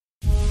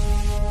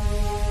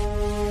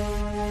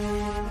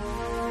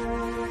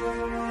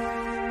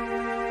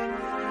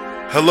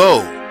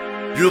Hello,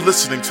 you're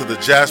listening to the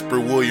Jasper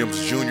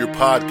Williams Jr.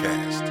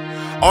 podcast.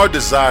 Our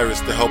desire is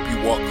to help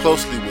you walk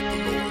closely with the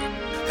Lord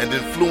and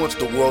influence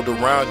the world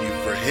around you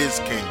for His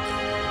kingdom.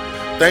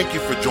 Thank you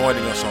for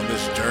joining us on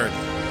this journey.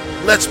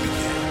 Let's begin.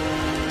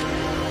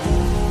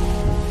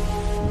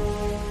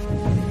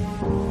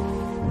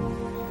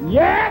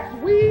 Yes,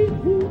 we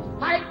who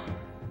fight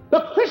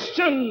the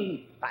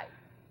Christian fight,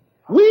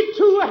 we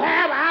too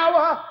have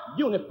our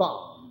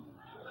uniform.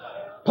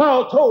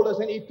 Paul told us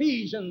in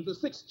Ephesians, the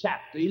 6th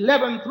chapter,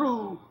 11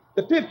 through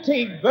the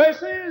 15th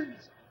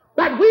verses,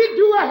 that we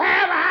do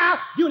have our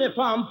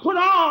uniform. Put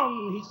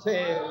on, he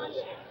says,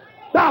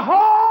 the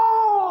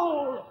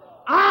whole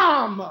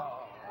armor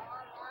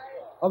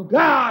of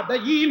God,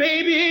 that ye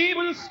may be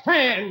able to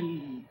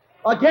stand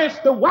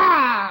against the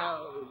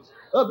wiles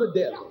of the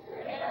devil.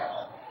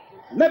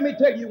 Let me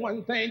tell you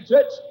one thing,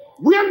 church.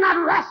 We're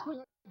not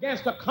wrestling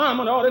against a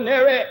common,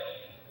 ordinary,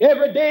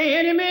 everyday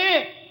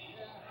enemy.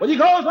 But he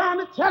goes on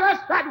to tell us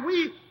that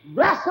we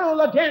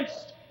wrestle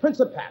against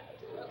principalities,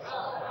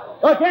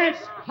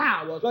 against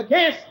powers,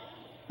 against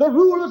the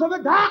rulers of the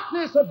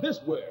darkness of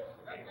this world,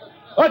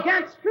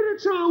 against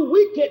spiritual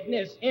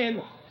wickedness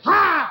in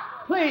high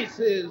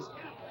places.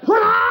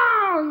 Put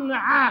on,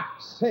 I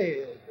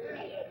said,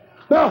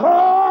 the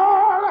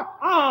whole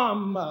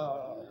armor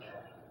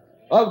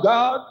of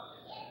God.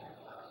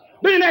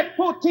 Then in that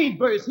 14th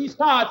verse, he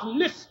starts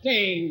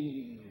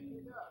listing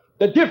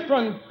the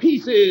different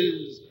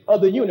pieces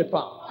of the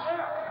uniform.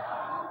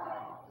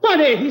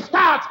 Funny, he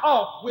starts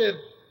off with,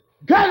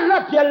 girdle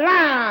up your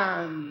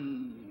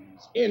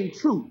loins in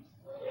truth.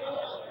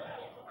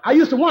 I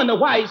used to wonder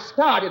why he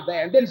started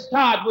there and then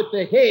start with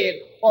the head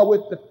or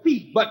with the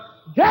feet, but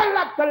girdle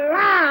up the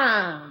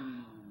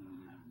loins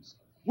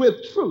with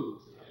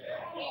truth.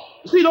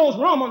 You see, those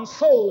Roman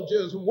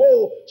soldiers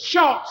wore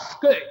short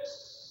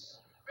skirts.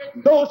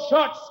 Those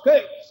short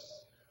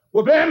skirts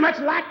were very much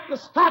like the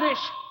Scottish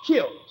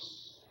kilts.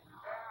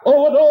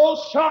 Over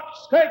those short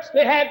skirts,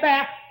 they had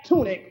their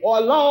tunic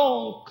or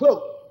long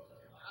cloak.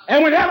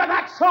 And whenever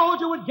that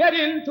soldier would get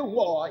into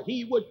war,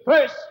 he would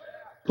first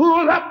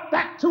pull up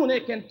that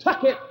tunic and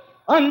tuck it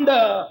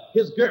under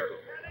his girdle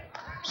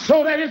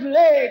so that his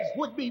legs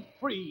would be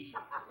free,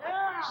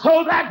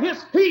 so that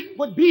his feet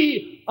would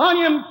be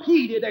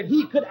unimpeded and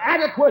he could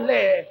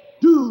adequately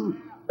do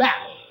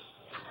battle.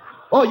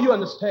 Oh, you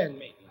understand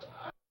me?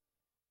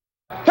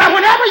 That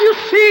whenever you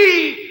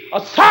see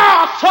a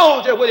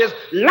soldier with his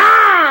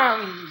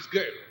loins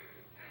girded,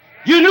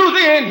 you knew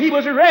then he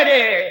was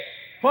ready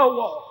for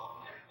war.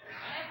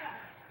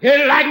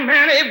 In like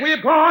manner, if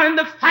we're going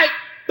to fight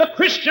the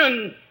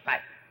Christian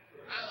fight,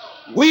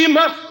 we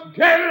must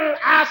girdle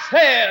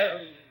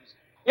ourselves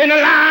in the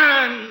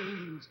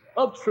lines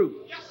of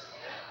truth.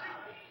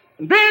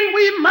 And then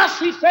we must,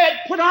 he said,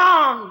 put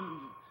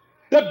on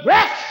the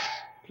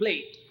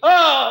breastplate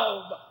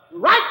of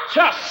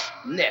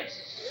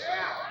righteousness.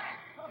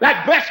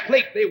 That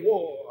breastplate they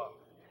wore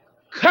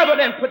covered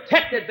and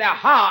protected their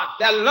heart,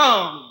 their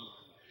lungs,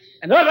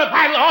 and other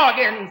vital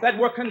organs that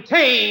were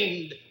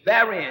contained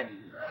therein.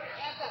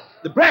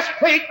 The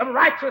breastplate of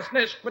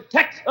righteousness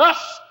protects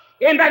us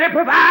in that it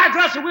provides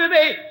us with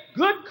a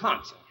good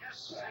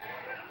conscience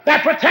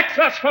that protects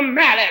us from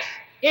malice,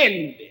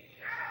 envy,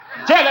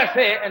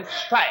 jealousy, and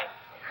strife,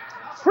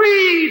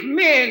 frees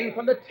men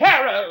from the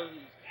terrors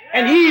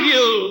and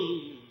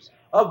evils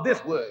of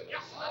this world.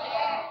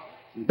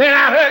 Then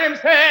I heard him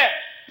say,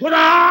 put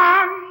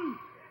on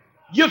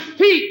your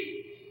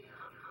feet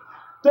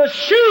the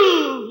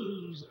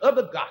shoes of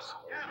the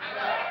gospel.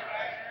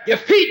 Your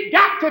feet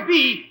got to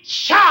be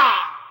shod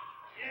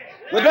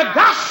with the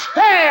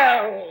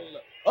gospel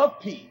of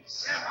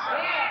peace.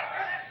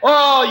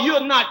 Oh,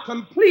 you're not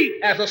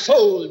complete as a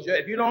soldier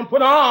if you don't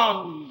put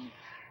on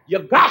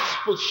your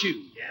gospel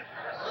shoes,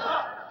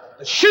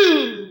 the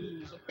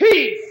shoes of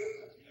peace.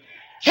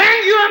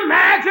 Can you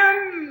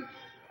imagine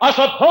a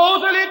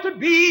supposedly to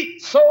be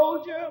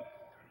soldier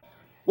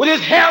with his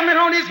helmet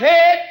on his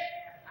head,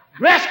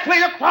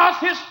 breastplate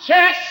across his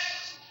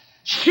chest,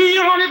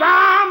 shield on his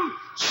arm,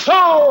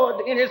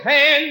 sword in his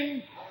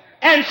hand,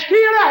 and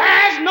still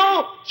has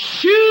no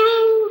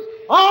shoes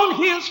on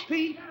his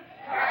feet?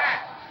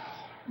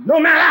 No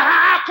matter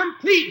how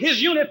complete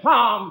his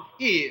uniform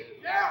is,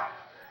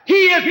 he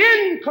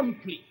is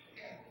incomplete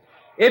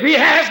if he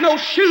has no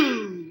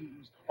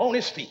shoes on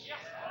his feet.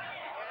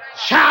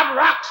 Sharp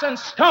rocks and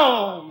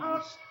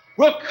stones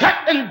will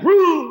cut and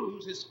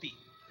bruise his feet.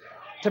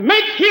 To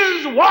make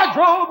his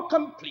wardrobe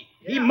complete,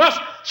 he must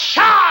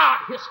shod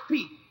his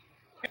feet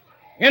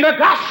in the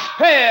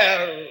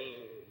gospel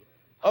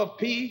of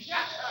peace.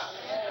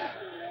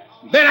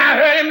 Then I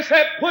heard him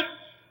say, put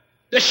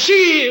the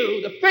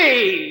shield of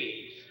faith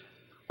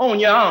on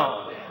your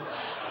arm.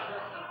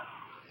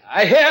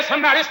 I hear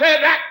somebody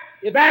say that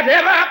if there's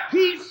ever a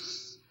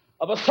piece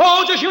of a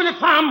soldier's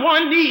uniform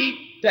one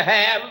needs to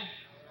have,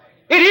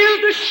 it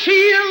is the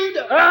shield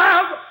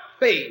of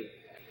faith.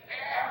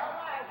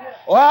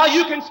 Or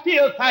you can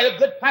still fight a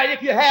good fight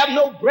if you have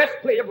no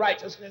breastplate of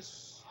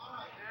righteousness.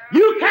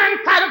 You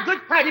can fight a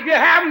good fight if you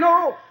have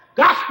no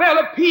gospel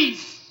of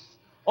peace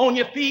on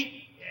your feet.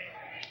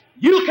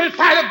 You can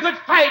fight a good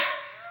fight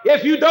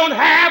if you don't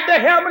have the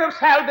helmet of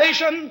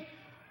salvation.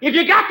 If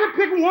you got to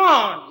pick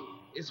one,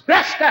 it's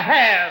best to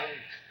have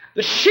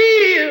the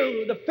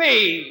shield of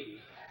faith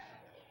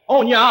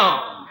on your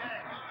arm,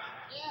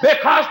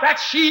 because that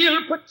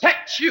shield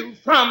protects you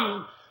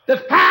from the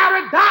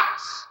fiery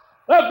darts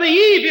of the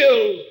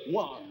evil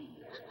one.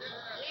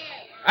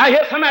 I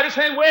hear somebody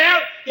saying,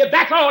 well, if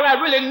that's all I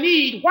really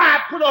need, why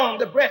put on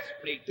the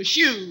breastplate, the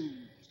shoes,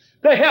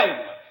 the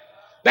helmet?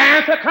 The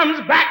answer comes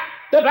back.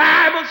 The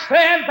Bible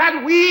says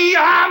that we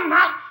are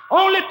not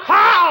only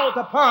called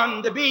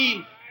upon to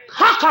be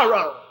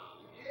conquerors,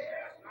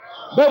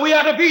 but we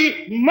are to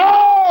be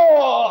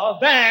more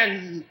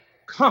than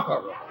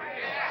conquerors.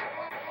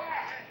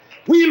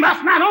 We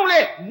must not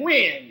only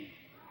win,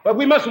 but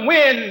we must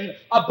win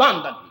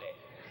abundantly,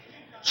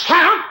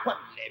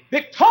 triumphantly,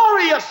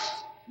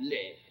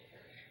 victoriously.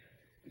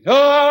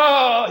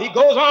 Oh, he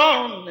goes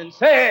on and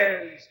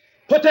says,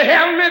 put the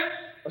helmet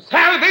of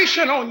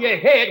salvation on your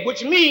head,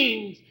 which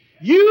means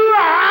you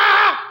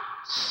are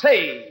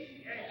saved.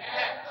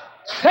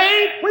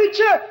 Saved,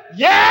 preacher?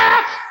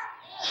 Yes,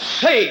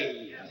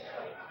 saved.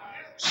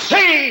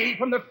 Saved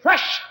from the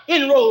fresh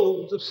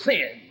inroads of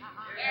sin.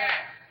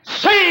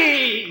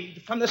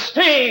 Saved from the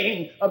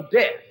sting of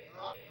death.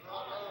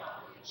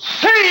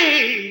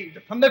 Saved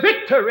from the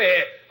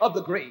victory of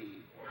the grave.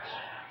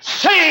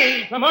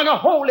 Saved from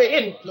unholy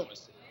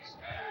influences.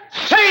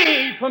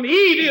 Saved from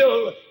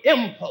evil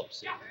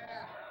impulses.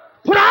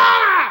 Put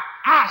on,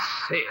 I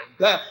said,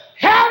 the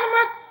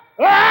helmet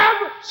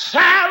of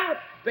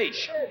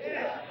salvation.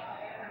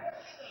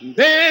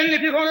 Then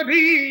if you're going to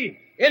be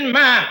in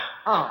my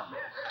army,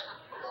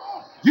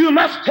 you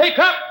must take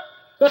up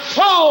the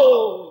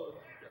sword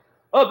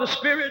of the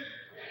Spirit.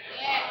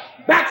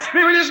 That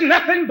Spirit is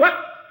nothing but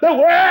the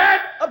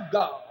Word of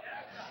God.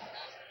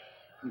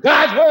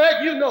 God's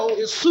Word, you know,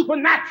 is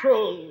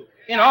supernatural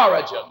in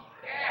origin,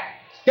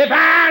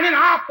 divine in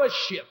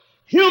authorship,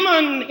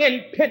 human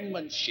in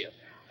penmanship,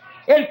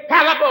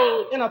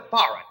 infallible in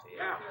authority,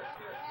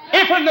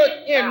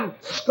 infinite in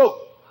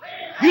scope,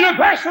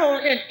 universal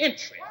in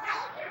interest,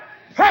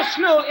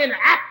 personal in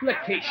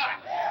application,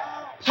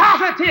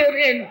 positive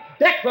in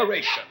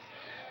declaration,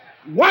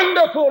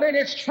 wonderful in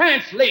its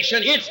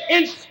translation, its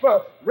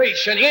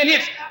inspiration, in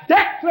its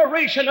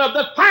declaration of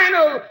the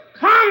final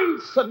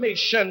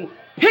consummation.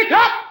 Pick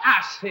up,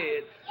 I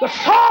said, the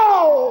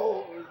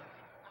sword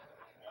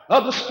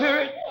of the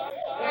Spirit.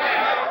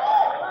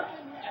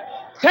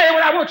 Tell you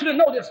what I want you to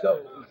notice, though.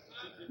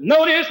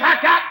 Notice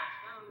I got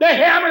the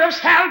helmet of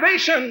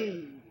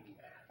salvation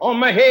on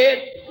my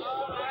head.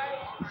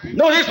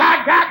 Notice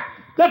I got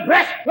the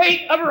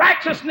breastplate of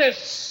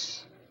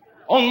righteousness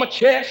on my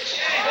chest.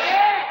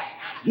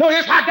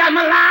 Notice I got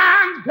my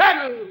lion's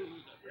girdle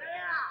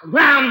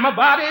around my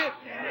body.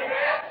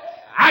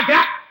 I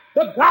got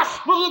the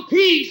gospel of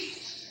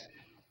peace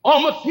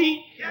on my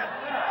feet.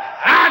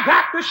 I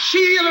got the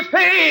shield of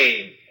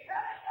faith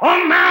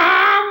on my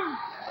arm.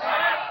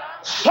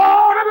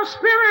 Sword of the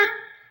Spirit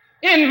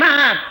in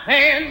my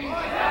hand.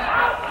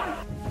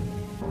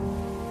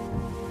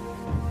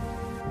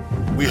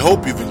 We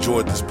hope you've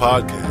enjoyed this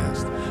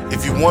podcast.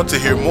 If you want to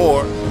hear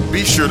more,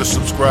 be sure to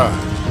subscribe.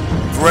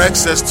 For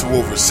access to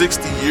over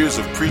 60 years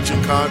of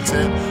preaching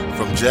content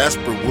from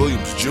Jasper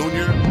Williams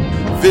Jr.,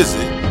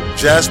 visit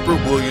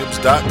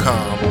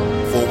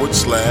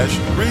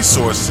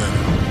jasperwilliams.com/resource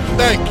center.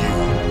 Thank you.